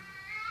women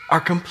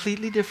are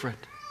completely different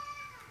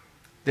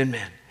than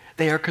men.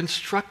 They are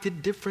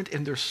constructed different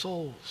in their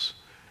souls.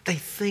 They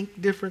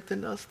think different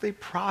than us. They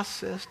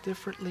process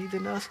differently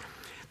than us.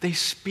 They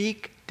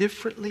speak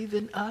differently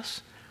than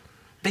us.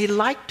 They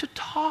like to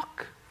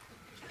talk.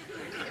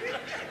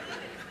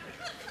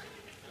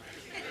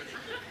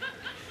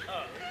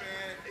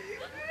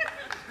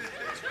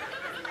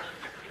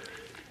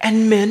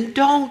 And men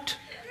don't.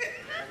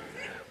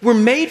 We're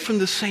made from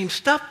the same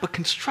stuff, but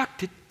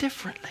constructed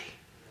differently.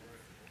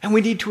 And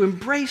we need to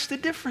embrace the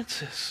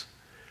differences.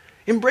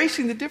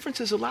 Embracing the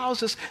differences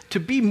allows us to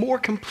be more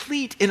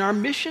complete in our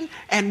mission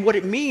and what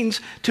it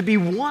means to be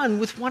one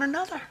with one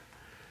another.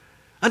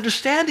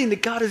 Understanding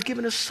that God has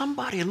given us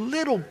somebody a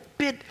little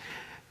bit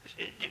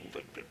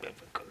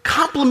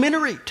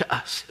complementary to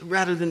us,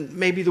 rather than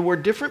maybe the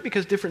word different,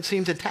 because different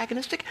seems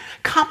antagonistic.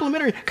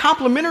 Complementary.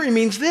 Complementary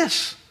means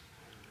this.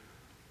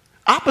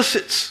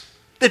 Opposites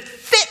that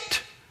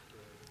fit.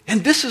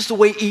 And this is the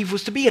way Eve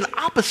was to be, an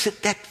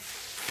opposite that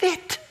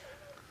fit.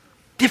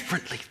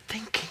 Differently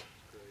thinking.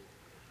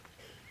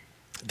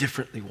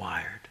 Differently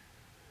wired.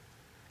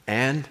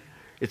 And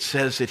it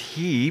says that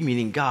he,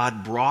 meaning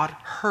God, brought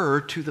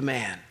her to the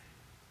man.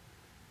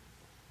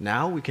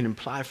 Now we can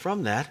imply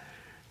from that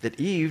that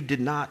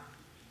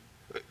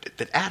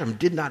Adam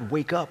did not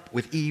wake up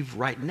with Eve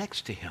right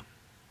next to him.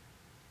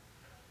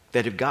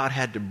 That if God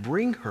had to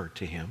bring her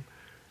to him,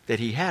 that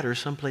he had her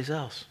someplace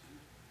else.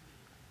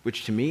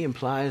 Which to me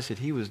implies that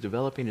he was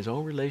developing his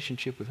own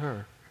relationship with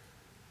her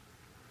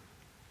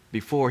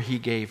before he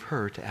gave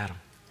her to Adam.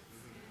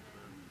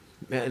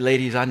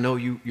 Ladies, I know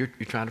you're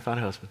trying to find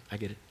a husband. I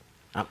get it.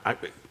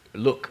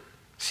 Look,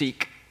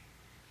 seek,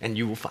 and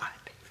you will find.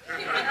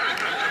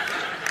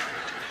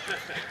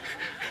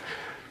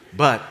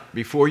 But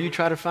before you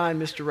try to find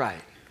Mr.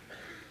 Right,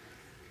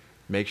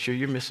 make sure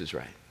you're Mrs.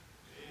 Right.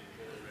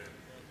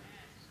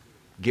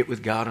 Get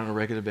with God on a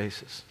regular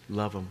basis.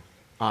 Love him.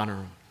 Honor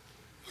him.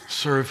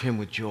 Serve him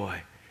with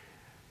joy.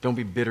 Don't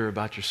be bitter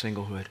about your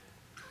singlehood.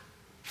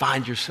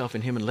 Find yourself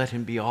in him and let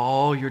him be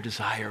all your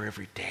desire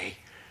every day.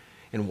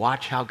 And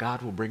watch how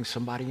God will bring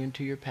somebody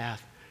into your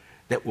path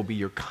that will be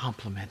your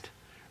complement,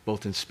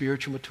 both in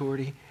spiritual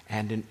maturity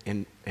and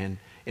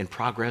in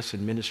progress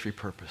and ministry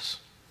purpose.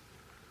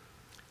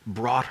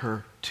 Brought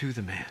her to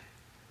the man.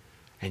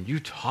 And you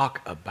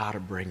talk about a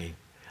bringing.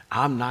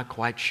 I'm not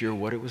quite sure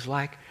what it was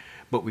like,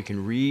 but we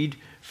can read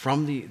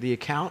from the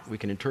account, we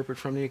can interpret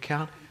from the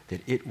account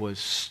that it was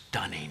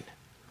stunning.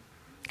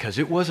 Because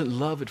it wasn't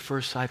love at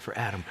first sight for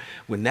Adam.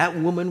 When that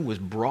woman was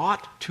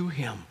brought to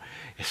him,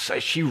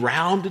 she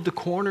rounded the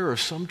corner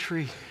of some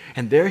tree,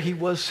 and there he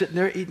was sitting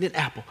there eating an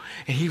apple.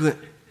 And he went,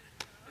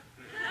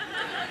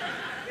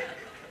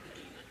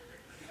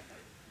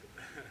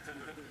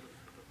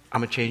 I'm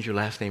going to change your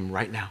last name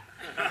right now.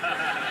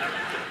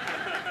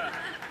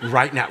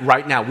 Right now.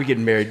 We're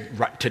getting married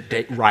right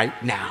today,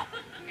 right now.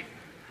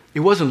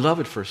 It wasn't love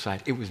at first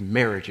sight. It was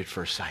marriage at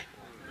first sight.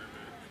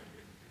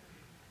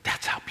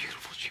 That's how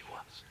beautiful she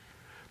was.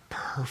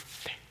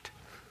 Perfect.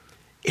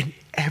 In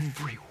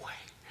every way.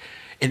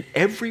 In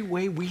every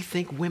way we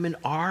think women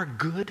are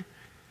good,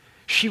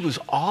 she was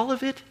all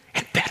of it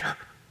and better.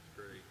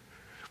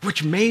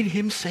 Which made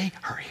him say,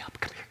 hurry up,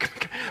 come here.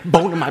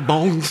 Bone of my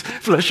bones,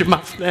 flesh of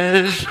my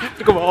flesh.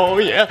 Come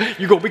on, yeah.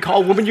 You're going to be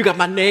called woman. You got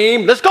my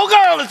name. Let's go,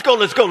 girl. Let's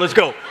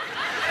go.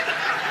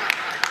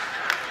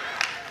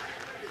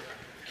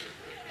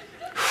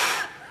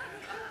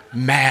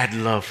 Mad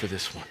love for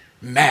this one.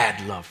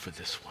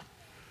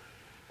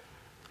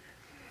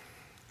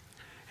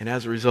 And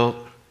as a result,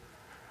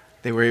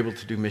 they were able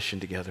to do mission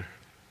together.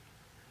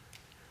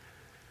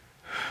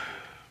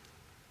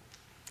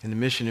 And the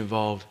mission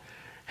involved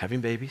having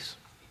babies,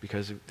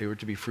 because they were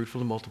to be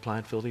fruitful and multiply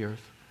and fill the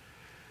earth.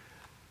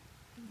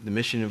 the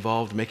mission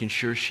involved making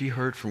sure she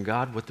heard from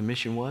God what the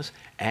mission was,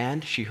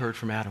 and she heard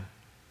from Adam.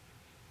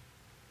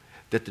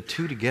 That the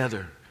two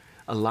together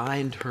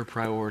aligned her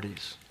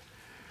priorities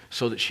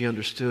so that she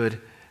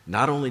understood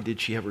not only did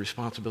she have a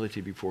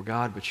responsibility before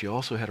God, but she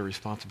also had a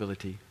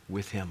responsibility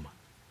with him.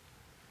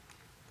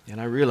 And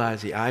I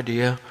realize the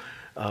idea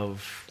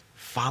of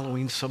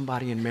following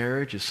somebody in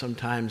marriage is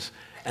sometimes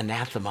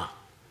anathema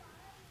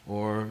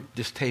or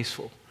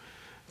distasteful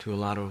to a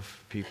lot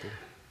of people.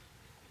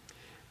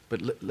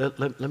 But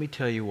let me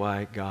tell you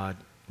why God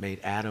made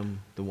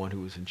Adam the one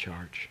who was in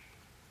charge.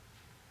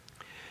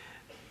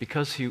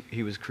 Because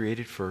he was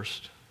created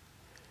first,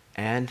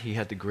 and he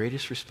had the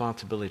greatest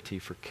responsibility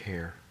for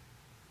care.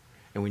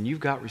 And when you've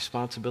got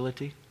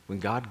responsibility, when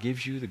God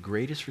gives you the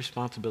greatest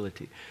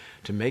responsibility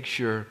to make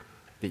sure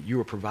that you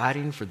are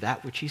providing for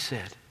that which he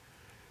said,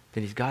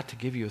 then he's got to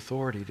give you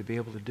authority to be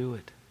able to do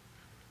it.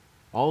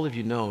 All of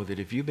you know that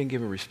if you've been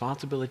given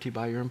responsibility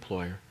by your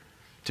employer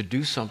to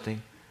do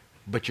something,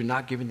 but you're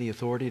not given the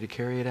authority to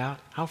carry it out,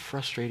 how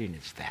frustrating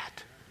is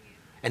that?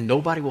 And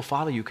nobody will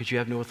follow you because you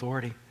have no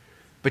authority,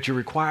 but you're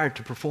required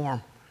to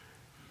perform.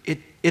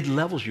 It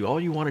levels you.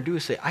 All you want to do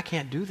is say, I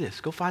can't do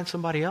this. Go find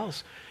somebody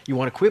else. You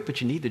want to quit,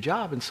 but you need the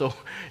job, and so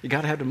you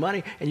got to have the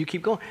money, and you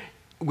keep going.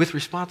 With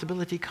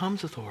responsibility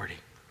comes authority.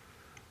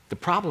 The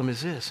problem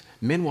is this: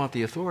 men want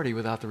the authority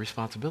without the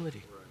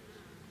responsibility.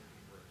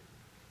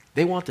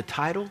 They want the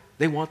title,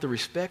 they want the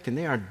respect, and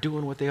they aren't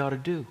doing what they ought to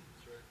do.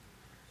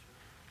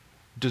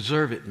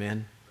 Deserve it,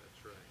 men.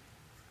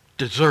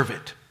 Deserve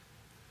it.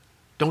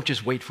 Don't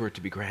just wait for it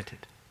to be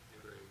granted.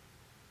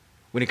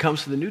 When it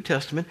comes to the New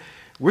Testament,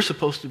 we're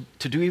supposed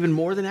to do even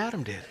more than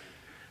Adam did.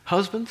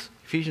 Husbands,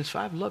 Ephesians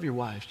 5, love your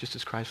wives just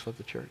as Christ loved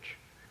the church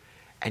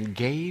and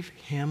gave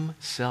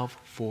himself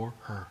for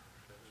her.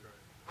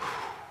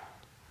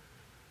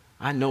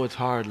 I know it's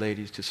hard,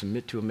 ladies, to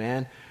submit to a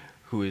man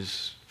who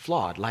is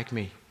flawed like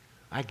me.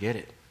 I get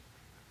it.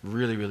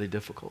 Really, really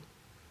difficult.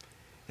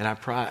 And I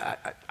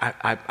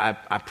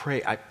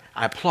pray, I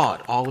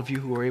applaud all of you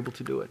who are able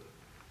to do it.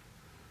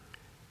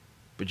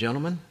 But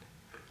gentlemen,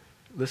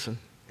 listen,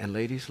 and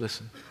ladies,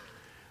 listen.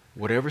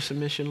 Whatever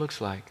submission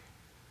looks like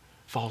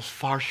falls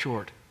far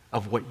short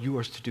of what you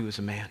are to do as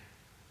a man.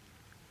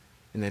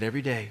 And that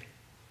every day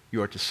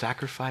you are to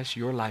sacrifice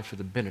your life for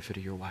the benefit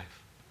of your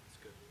wife.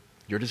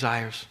 Your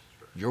desires,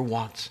 your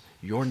wants,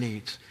 your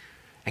needs,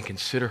 and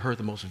consider her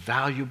the most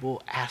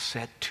valuable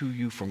asset to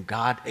you from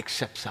God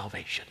except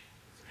salvation.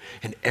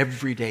 And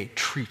every day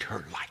treat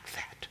her like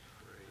that.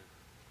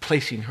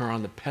 Placing her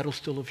on the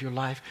pedestal of your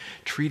life,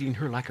 treating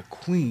her like a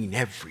queen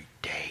every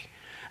day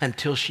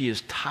until she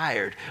is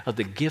tired of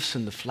the gifts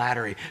and the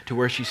flattery to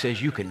where she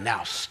says, you can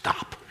now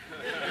stop.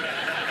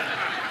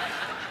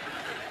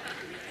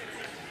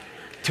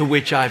 To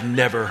which I've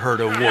never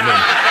heard a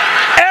woman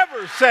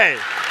ever say.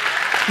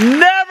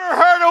 Never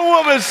heard a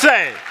woman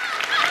say.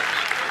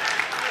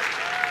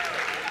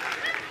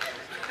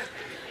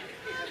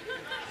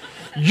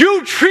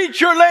 You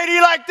treat your lady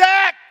like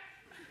that,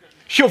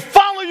 she'll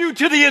follow you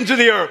to the ends of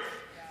the earth.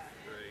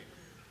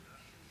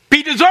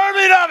 Be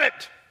deserving of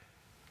it.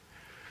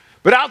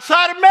 But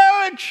outside of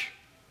marriage,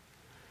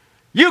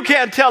 you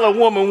can't tell a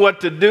woman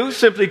what to do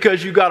simply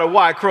because you got a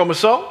Y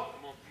chromosome.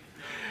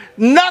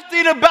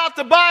 Nothing about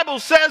the Bible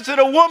says that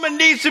a woman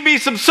needs to be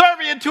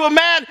subservient to a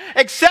man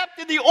except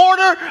in the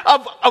order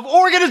of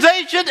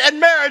organization and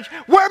marriage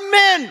where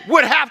men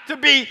would have to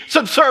be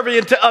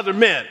subservient to other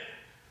men.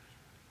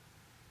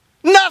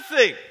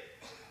 Nothing.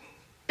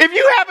 If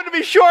you happen to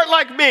be short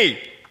like me,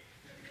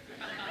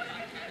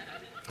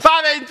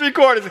 5'8"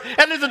 3/4",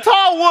 and there's a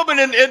tall woman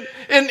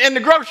in the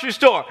grocery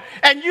store,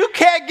 and you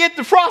can't get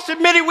the frosted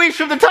mini wheats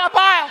from the top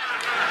aisle,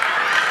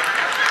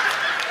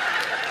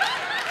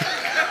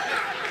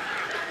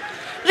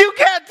 you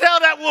can't tell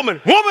that woman,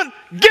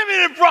 give me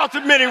them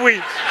frosted mini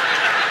wheats.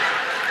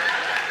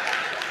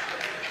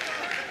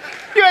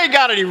 You ain't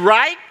got any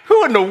right.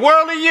 Who in the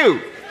world are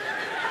you?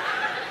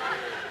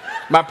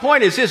 My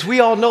point is this: we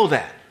all know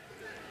that.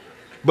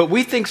 But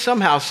we think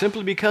somehow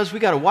simply because we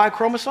got a Y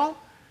chromosome,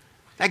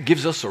 that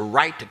gives us a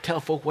right to tell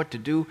folk what to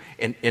do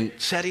in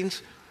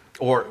settings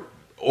or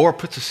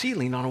puts a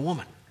ceiling on a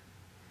woman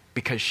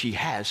because she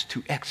has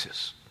two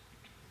X's.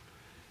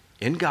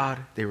 In God,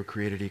 they were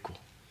created equal.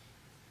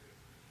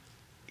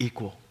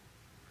 Equal.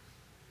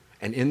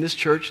 And in this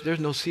church, there's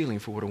no ceiling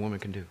for what a woman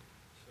can do.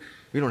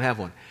 We don't have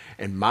one.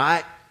 And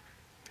my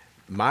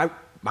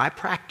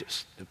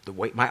practice, the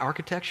way my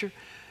architecture,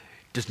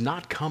 does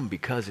not come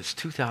because it's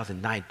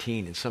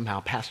 2019 and somehow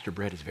Pastor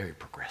Brett is very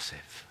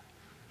progressive.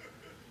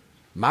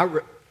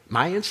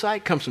 My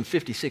insight comes from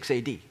 56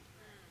 AD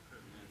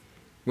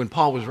when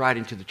Paul was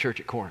writing to the church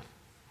at Corinth,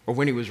 or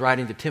when he was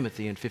writing to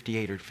Timothy in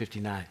 58 or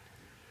 59,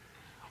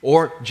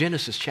 or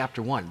Genesis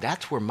chapter 1.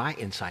 That's where my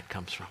insight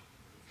comes from.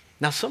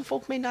 Now, some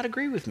folk may not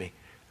agree with me.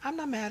 I'm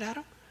not mad at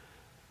them.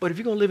 But if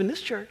you're going to live in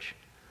this church,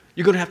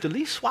 you're going to have to at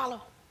least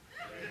swallow.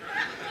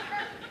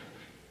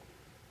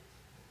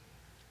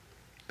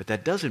 But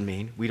that doesn't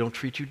mean we don't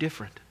treat you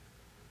different.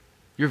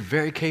 You're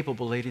very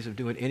capable, ladies, of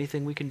doing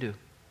anything we can do.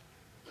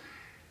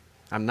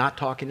 I'm not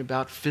talking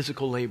about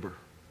physical labor,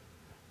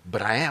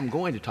 but I am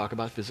going to talk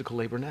about physical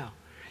labor now.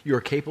 You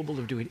are capable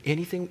of doing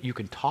anything. You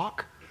can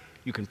talk,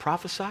 you can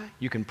prophesy,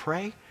 you can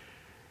pray,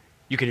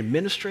 you can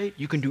administrate,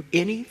 you can do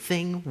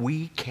anything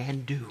we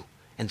can do.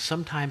 And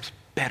sometimes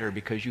better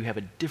because you have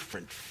a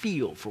different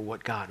feel for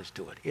what God is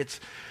doing. It's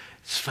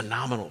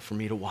phenomenal for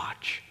me to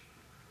watch.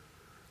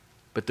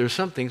 But there's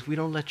some things we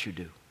don't let you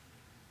do.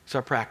 It's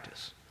our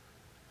practice.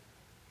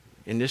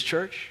 In this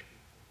church,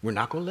 we're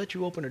not going to let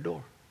you open a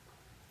door.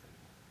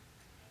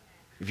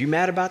 If you're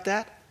mad about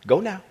that, go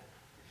now.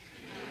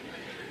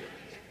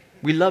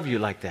 We love you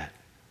like that.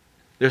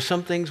 There's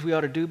some things we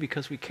ought to do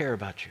because we care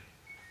about you.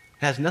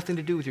 It has nothing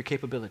to do with your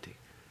capability.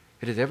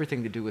 It has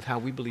everything to do with how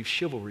we believe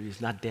chivalry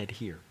is not dead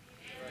here.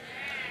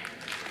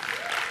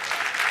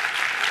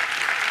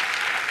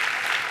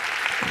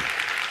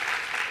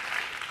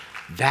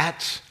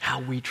 That's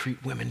how we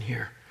treat women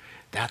here.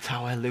 That's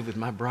how I live with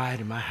my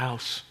bride in my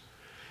house.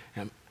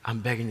 And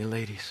I'm begging you,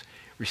 ladies,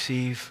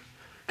 receive,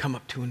 come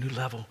up to a new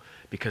level,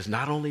 because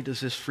not only does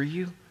this free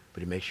you,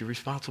 but it makes you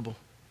responsible.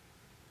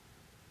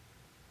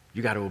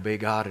 You got to obey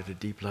God at a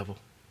deep level.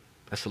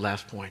 That's the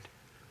last point.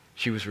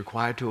 She was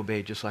required to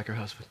obey just like her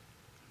husband.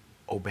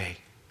 Obey.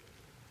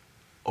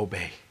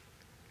 Obey.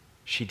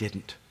 She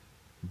didn't.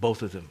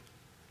 Both of them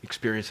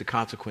experienced the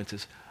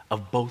consequences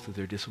of both of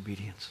their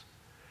disobedience.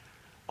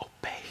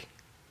 Obey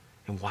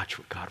and watch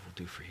what God will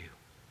do for you.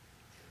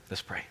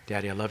 Let's pray.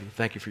 Daddy, I love you.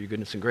 Thank you for your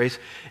goodness and grace.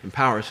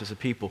 Empower us as a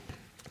people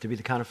to be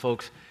the kind of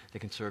folks that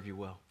can serve you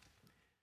well.